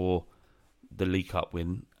before the League Cup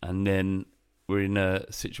win, and then we're in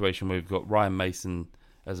a situation where we've got Ryan Mason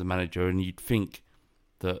as a manager, and you'd think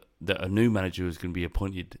that a new manager was going to be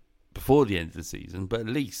appointed before the end of the season, but at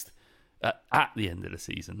least at the end of the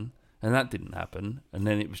season, and that didn't happen. And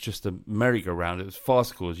then it was just a merry-go-round. It was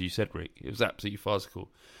farcical, as you said, Rick. It was absolutely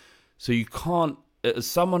farcical. So you can't, as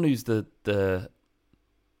someone who's the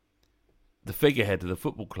figurehead of the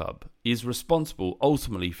football club, is responsible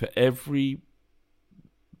ultimately for every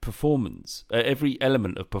performance, every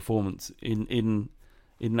element of performance in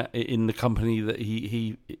the company that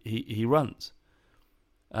he runs.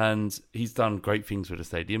 And he's done great things with the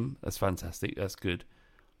stadium. That's fantastic. That's good.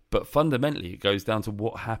 But fundamentally, it goes down to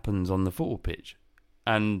what happens on the football pitch.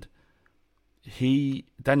 And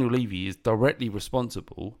Daniel Levy, is directly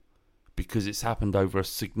responsible because it's happened over a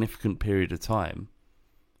significant period of time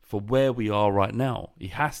for where we are right now. He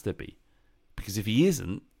has to be. Because if he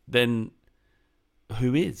isn't, then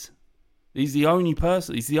who is? He's the only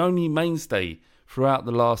person, he's the only mainstay throughout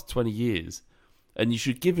the last 20 years. And you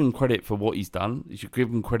should give him credit for what he's done. You should give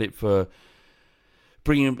him credit for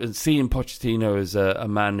bringing and seeing Pochettino as a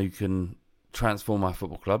man who can transform our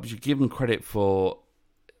football club. You should give him credit for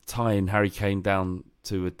tying Harry Kane down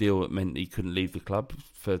to a deal that meant he couldn't leave the club,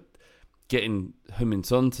 for getting Heung-min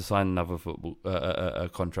Son to sign another football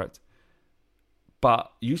contract.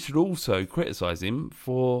 But you should also criticise him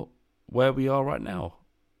for where we are right now.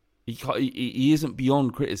 He isn't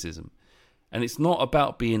beyond criticism. And it's not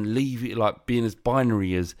about being as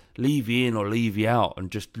binary as Levy in or Levy out,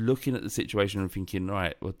 and just looking at the situation and thinking,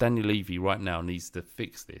 right, well, Daniel Levy right now needs to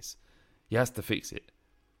fix this. He has to fix it.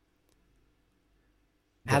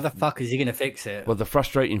 How the fuck is he going to fix it? Well, the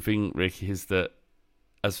frustrating thing, Rick, is that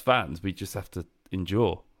as fans, we just have to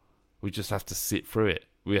endure. We just have to sit through it.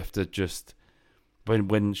 We have to just... When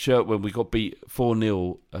we got beat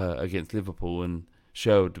 4-0 against Liverpool, and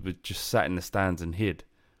Sherwood just sat in the stands and hid,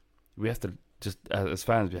 we have to just, as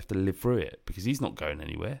fans, we have to live through it, because he's not going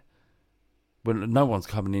anywhere. When no one's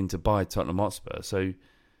coming in to buy Tottenham Hotspur, so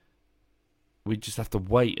we just have to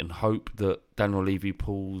wait and hope that Daniel Levy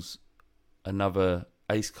pulls another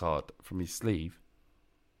ace card from his sleeve,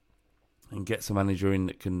 and gets a manager in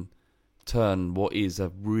that can turn what is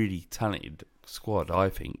a really talented squad. I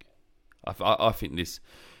think. I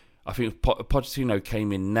think Pochettino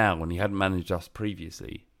came in now and he hadn't managed us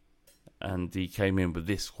previously, and he came in with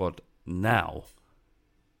this squad now.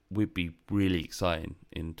 Would be really exciting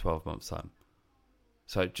in 12 months' time.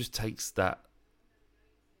 So it just takes that.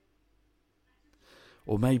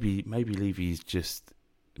 Or maybe Levy's just,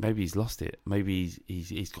 maybe he's lost it. Maybe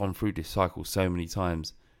he's gone through this cycle so many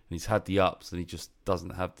times and he's had the ups and he just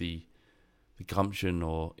doesn't have the gumption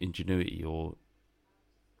or ingenuity or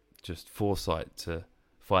just foresight to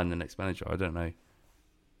find the next manager. I don't know.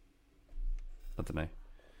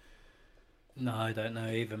 No, I don't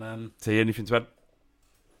know either, man. See, anything to add?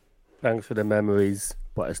 Thanks for the memories,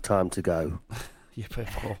 but it's time to go. Yeah, but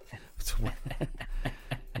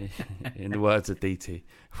in the words of DT,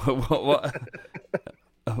 what?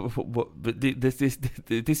 But this is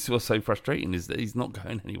what's so frustrating is that he's not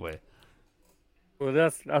going anywhere. Well,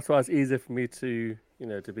 that's why it's easier for me to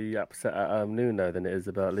be upset at Nuno than it is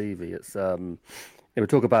about Levy. It's we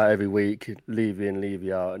talk about it every week, Levy in,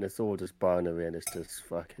 Levy out, and it's all just binary and it's just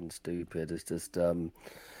fucking stupid. It's just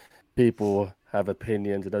people have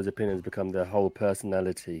opinions and those opinions become their whole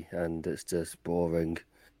personality, and it's just boring.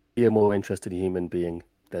 Be a more interested human being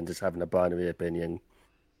than just having a binary opinion.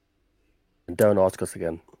 And don't ask us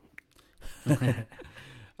again.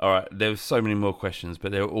 All right, there were so many more questions,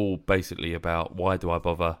 but they're all basically about why do I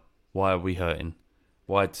bother? Why are we hurting?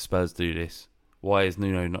 Why do Spurs do this? Why is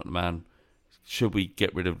Nuno not the man? Should we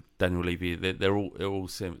get rid of Daniel Levy? They're all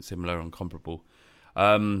similar and comparable.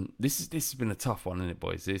 This has been a tough one, isn't it,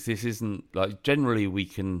 boys? This isn't like generally we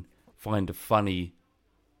can find a funny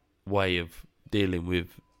way of dealing with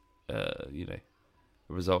a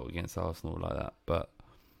result against Arsenal like that, but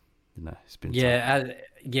it's been tough.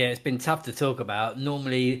 It's been tough to talk about.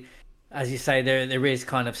 Normally, as you say, there is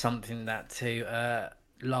kind of something that to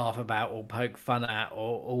laugh about or poke fun at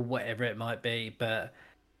or whatever it might be, but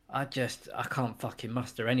I can't fucking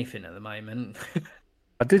muster anything at the moment.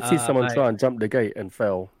 I did see someone try and jump the gate and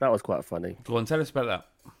fell. That was quite funny. Go on, tell us about that.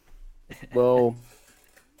 Well,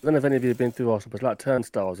 I don't know if any of you have been through Arsenal, but it's like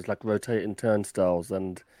turnstiles. It's like rotating turnstiles,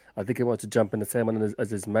 and I think he wanted to jump in the same one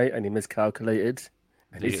as his mate, and he miscalculated.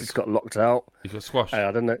 And he just got locked out. He got squashed.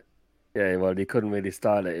 I don't know. Yeah, well, he couldn't really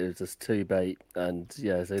style it. It was just too bait, and so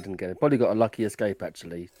he didn't get it. Probably got a lucky escape,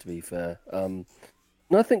 actually, to be fair.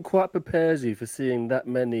 Nothing quite prepares you for seeing that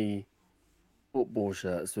many football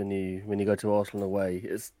shirts when you go to Arsenal away.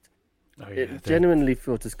 It genuinely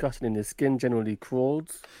feels disgusting, and your skin generally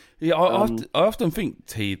crawls. Yeah, I often think,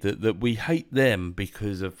 T, that we hate them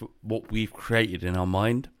because of what we've created in our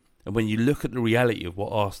mind. And when you look at the reality of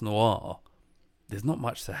what Arsenal are, there's not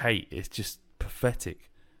much to hate. It's just pathetic.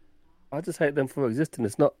 I just hate them for existing.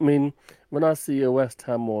 It's not. I mean, when I see a West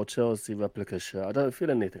Ham or Chelsea replica shirt, I don't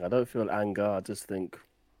feel anything. I don't feel anger. I just think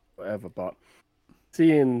whatever. But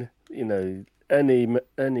seeing,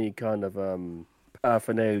 any kind of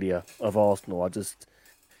paraphernalia of Arsenal, I just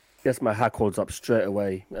guess my hack holds up straight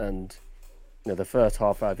away. And the first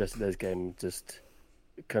half hour of yesterday's game just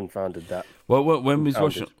confounded that. Well, when we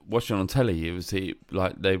was watching on telly, it was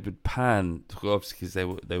like they would pan, obviously because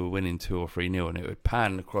they were winning 2 or 3-0, and it would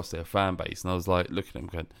pan across their fan base, and I was like looking at them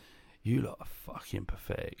going, "You lot are fucking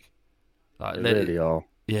pathetic." Like they really are.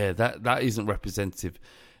 Yeah, that isn't representative.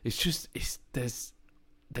 It's just they're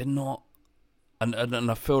not, and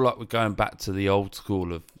I feel like we're going back to the old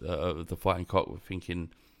school of the fighting cock. We're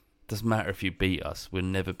thinking, doesn't matter if you beat us, we'll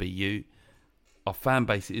never beat you. Our fan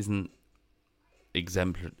base isn't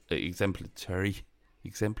exemplary.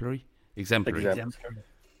 It's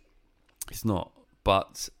not,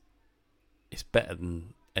 but it's better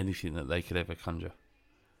than anything that they could ever conjure.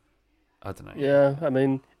 I don't know. Yeah, I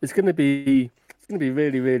mean, it's going to be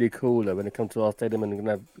really, really cooler when it comes to our stadium, and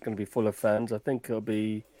going to be full of fans. I think it'll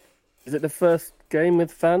be. Is it the first game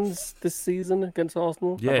with fans this season against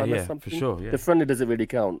Arsenal? Yeah, for sure. Yeah. The friendly doesn't really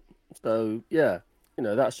count, so yeah.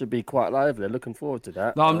 That should be quite lively. Looking forward to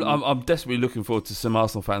that. No, I'm desperately looking forward to some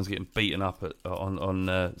Arsenal fans getting beaten up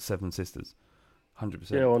on Seven Sisters. 100%.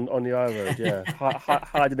 Yeah, on the I Road, yeah.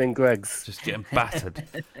 Hiding in Greg's. Just getting battered.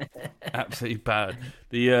 Absolutely battered.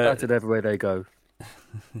 Battered everywhere they go.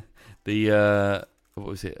 What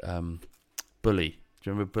was it? Bully. Do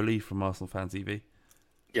you remember Bully from Arsenal Fan TV?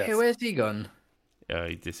 Yes. Hey, where's he gone? Yeah,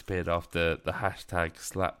 he disappeared after the hashtag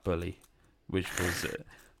slap bully, which was...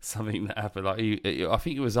 something that happened, like I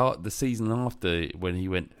think it was the season after when he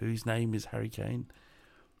went, "Whose name is Harry Kane?"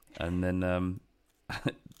 And then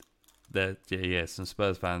some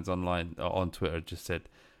Spurs fans online on Twitter just said,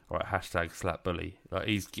 "All right, hashtag slap bully." Like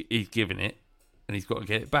he's giving it, and he's got to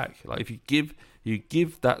get it back. Like if you give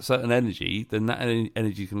that certain energy, then that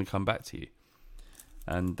energy is going to come back to you.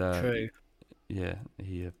 And True. Yeah,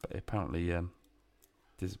 he apparently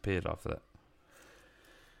disappeared after that.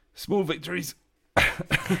 Small victories.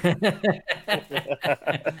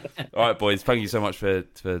 All right, boys. Thank you so much for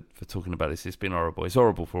talking about this. It's been horrible. It's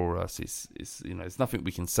horrible for all us. It's it's nothing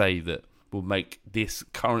we can say that will make this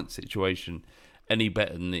current situation any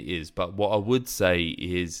better than it is. But what I would say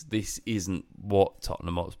is this isn't what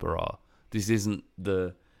Tottenham Hotspur are. This isn't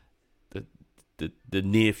the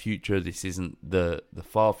near future. This isn't the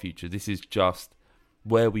far future. This is just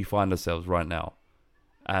where we find ourselves right now,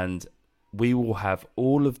 and we will have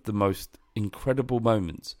all of the most incredible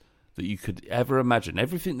moments that you could ever imagine.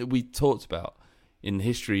 Everything that we talked about in the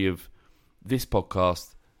history of this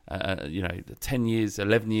podcast, the 10 years,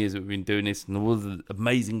 11 years that we've been doing this, and all the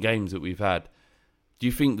amazing games that we've had. Do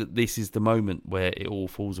you think that this is the moment where it all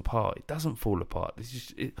falls apart? It doesn't fall apart.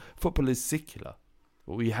 Football is secular.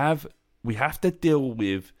 What we have to deal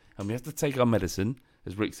with, and we have to take our medicine,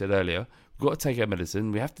 as Rick said earlier. We've got to take our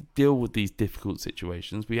medicine. We have to deal with these difficult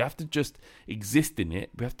situations. We have to just exist in it.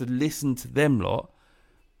 We have to listen to them lot.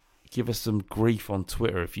 Give us some grief on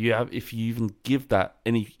Twitter if you even give that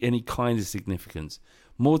any kind of significance.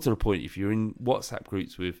 More to the point, if you're in WhatsApp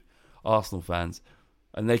groups with Arsenal fans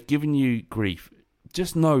and they're giving you grief,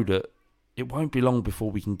 just know that it won't be long before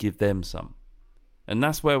we can give them some. And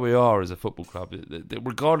that's where we are as a football club.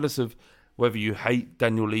 Regardless of whether you hate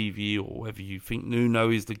Daniel Levy or whether you think Nuno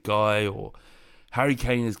is the guy or Harry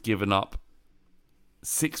Kane has given up,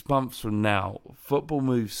 6 months from now, football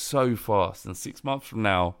moves so fast, and 6 months from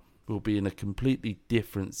now, we'll be in a completely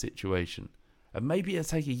different situation. And maybe it'll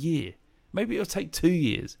take a year. Maybe it'll take 2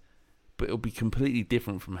 years. But it'll be completely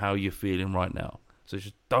different from how you're feeling right now. So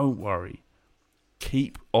just don't worry.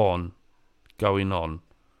 Keep on going on.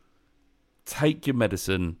 Take your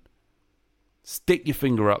medicine. Stick your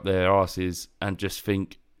finger up their arses and just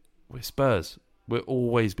think, we're Spurs. We'll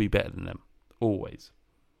always be better than them. Always.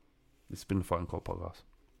 This has been the Fighting Cock Podcast.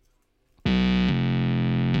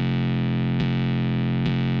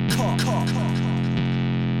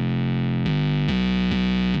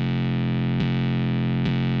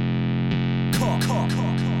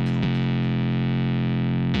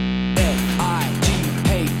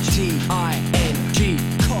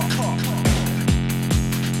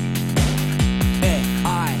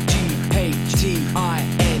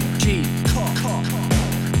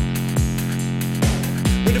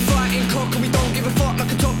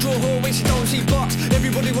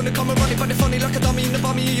 Everybody wanna come and run it, but they're funny like a dummy in the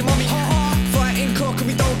bummy of your mummy. Fighting cock and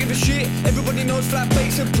we don't give a shit. Everybody knows flat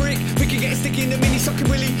bait's a prick. Vicky getting sticky in the mini, sucking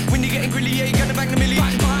willy. When you're getting grilly, yeah, you're gonna bang the millie.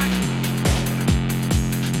 Bang, bang.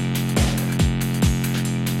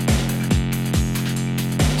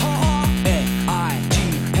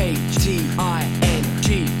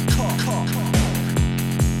 F-I-G-H-T-I-N-G. Cock.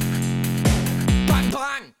 Bang,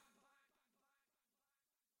 bang.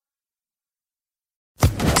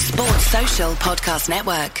 Sports Social Podcast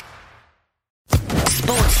Network.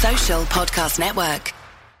 Sports Social Podcast Network.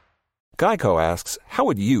 Geico asks, how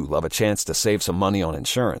would you love a chance to save some money on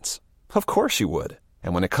insurance? Of course you would.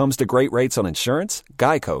 And when it comes to great rates on insurance,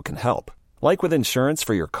 Geico can help. Like with insurance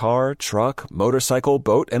for your car, truck, motorcycle,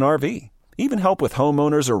 boat, and RV. Even help with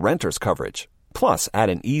homeowners or renters coverage. Plus, add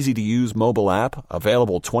an easy-to-use mobile app,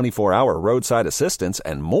 available 24-hour roadside assistance,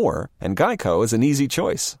 and more, and Geico is an easy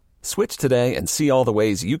choice. Switch today and see all the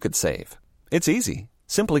ways you could save. It's easy.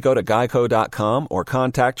 Simply go to geico.com or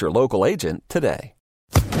contact your local agent today.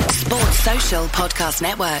 Sports Social Podcast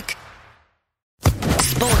Network.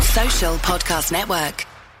 Sports Social Podcast Network.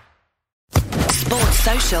 Sports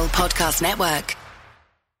Social Podcast Network.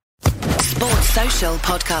 Sports Social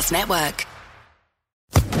Podcast Network.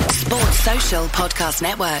 Sports Social Podcast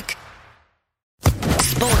Network.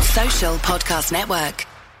 Sports Social Podcast Network.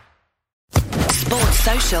 Sports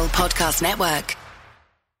Social Podcast Network.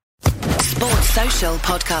 Sports Social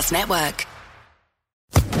Podcast Network.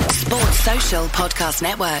 Sports Social Podcast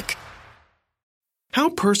Network. How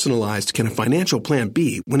personalized can a financial plan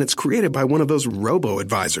be when it's created by one of those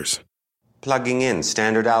robo-advisors? Plugging in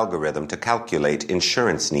standard algorithm to calculate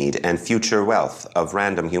insurance need and future wealth of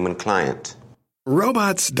random human client.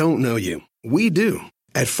 Robots don't know you. We do.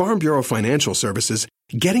 At Farm Bureau Financial Services,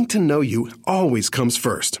 getting to know you always comes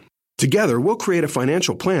first. Together, we'll create a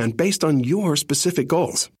financial plan based on your specific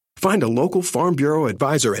goals. Find a local Farm Bureau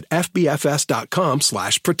advisor at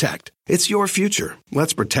fbfs.com/protect. It's your future.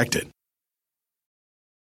 Let's protect it.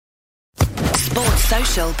 Sports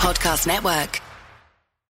Social Podcast Network.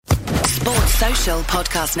 Sports Social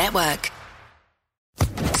Podcast Network.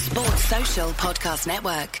 Sports Social Podcast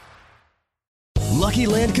Network. Lucky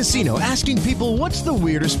Land Casino, asking people, what's the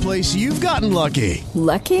weirdest place you've gotten lucky?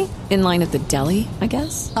 Lucky? In line at the deli, I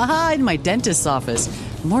guess? Aha, in my dentist's office.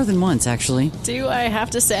 More than once, actually. Do I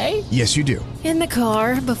have to say? Yes, you do. In the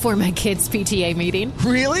car before my kids' PTA meeting.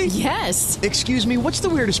 Really? Yes. Excuse me, what's the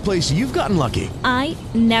weirdest place you've gotten lucky? I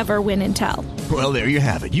never win and tell. Well, there you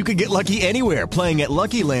have it. You can get lucky anywhere, playing at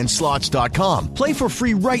LuckyLandSlots.com. Play for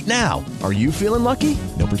free right now. Are you feeling lucky?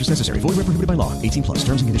 No purchase necessary. Void where prohibited by law. 18 plus.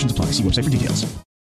 Terms and conditions apply. See website for details.